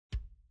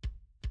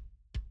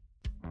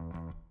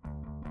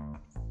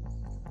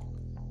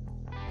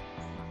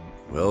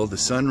Well, the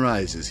sun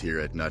rises here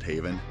at Nut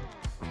Haven.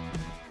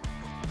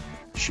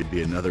 Should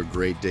be another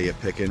great day of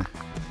picking.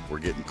 We're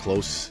getting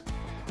close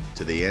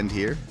to the end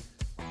here.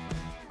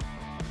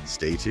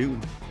 Stay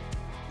tuned.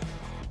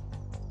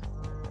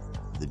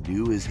 The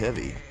dew is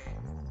heavy.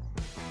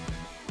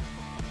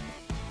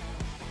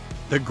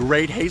 The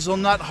Great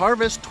Hazelnut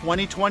Harvest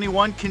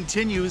 2021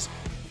 continues,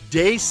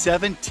 day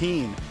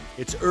 17.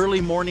 It's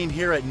early morning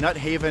here at Nut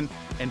Haven,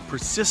 and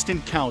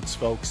persistent counts,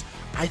 folks.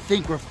 I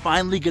think we're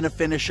finally going to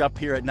finish up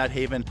here at Nut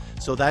Haven,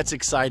 so that's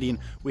exciting.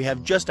 We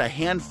have just a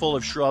handful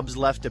of shrubs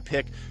left to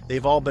pick.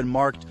 They've all been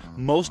marked.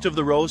 Most of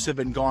the rows have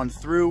been gone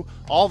through,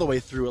 all the way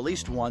through at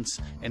least once.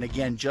 And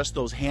again, just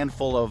those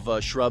handful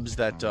of shrubs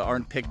that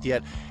aren't picked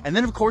yet. And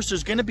then, of course,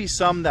 there's going to be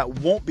some that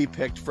won't be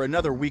picked for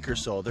another week or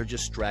so. They're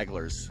just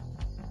stragglers.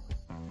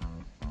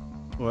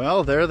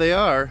 Well, there they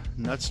are.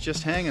 Nuts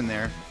just hanging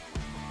there.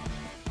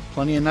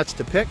 Plenty of nuts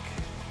to pick.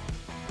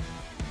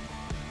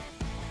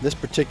 This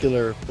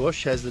particular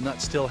bush has the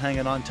nuts still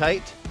hanging on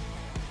tight,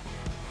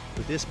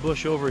 but this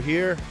bush over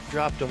here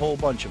dropped a whole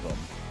bunch of them.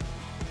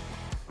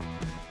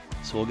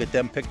 So we'll get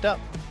them picked up.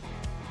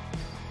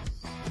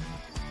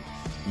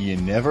 You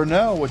never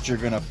know what you're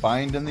going to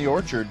find in the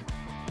orchard,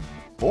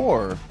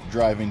 or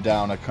driving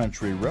down a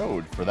country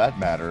road for that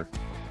matter.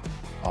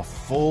 A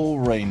full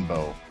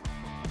rainbow.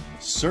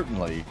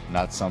 Certainly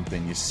not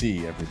something you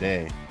see every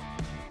day.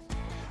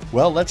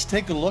 Well, let's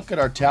take a look at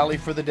our tally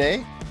for the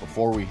day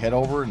before we head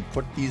over and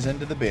put these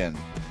into the bin.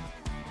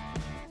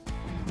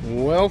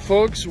 Well,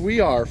 folks, we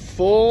are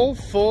full.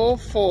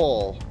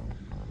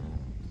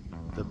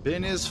 The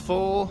bin is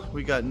full.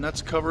 We got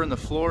nuts covering the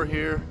floor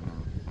here.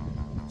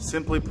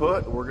 Simply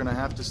put, we're gonna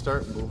have to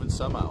start moving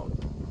some out.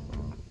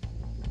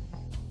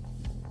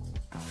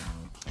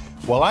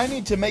 Well, I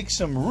need to make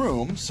some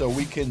room so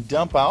we can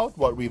dump out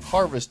what we've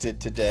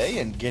harvested today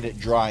and get it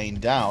drying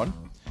down.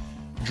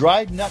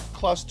 Dried nut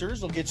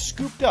clusters will get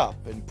scooped up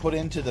and put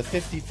into the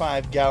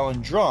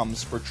 55-gallon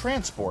drums for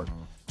transport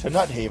to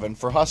Nut Haven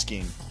for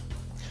husking.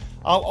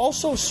 I'll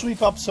also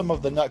sweep up some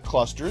of the nut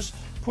clusters,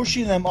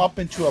 pushing them up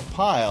into a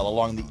pile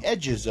along the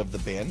edges of the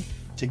bin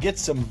to get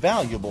some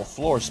valuable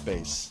floor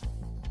space.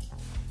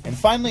 And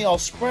finally, I'll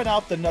spread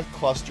out the nut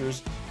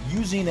clusters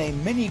using a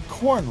mini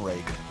corn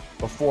rake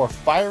before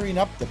firing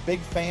up the big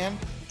fan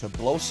to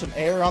blow some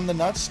air on the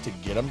nuts to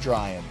get them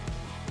drying.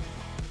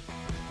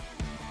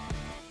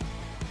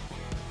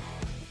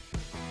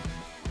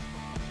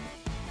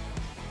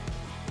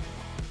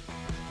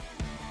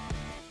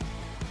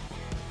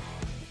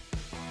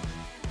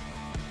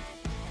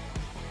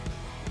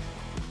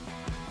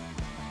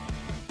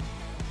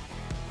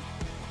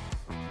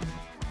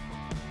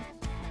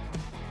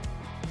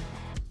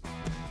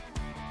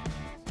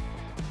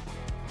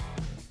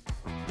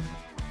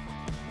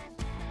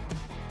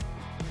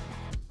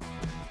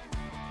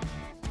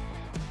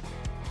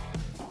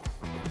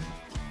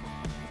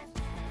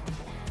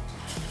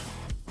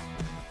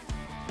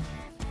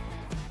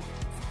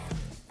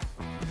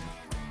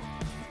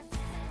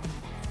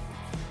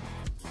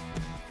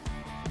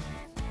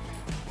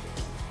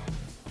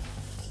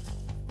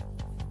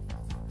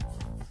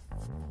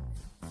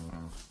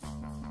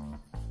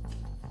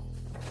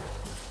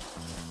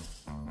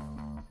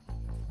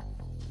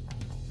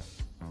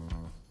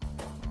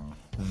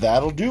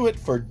 That'll do it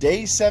for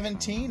day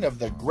 17 of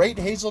the Great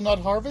Hazelnut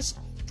Harvest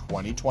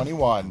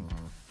 2021.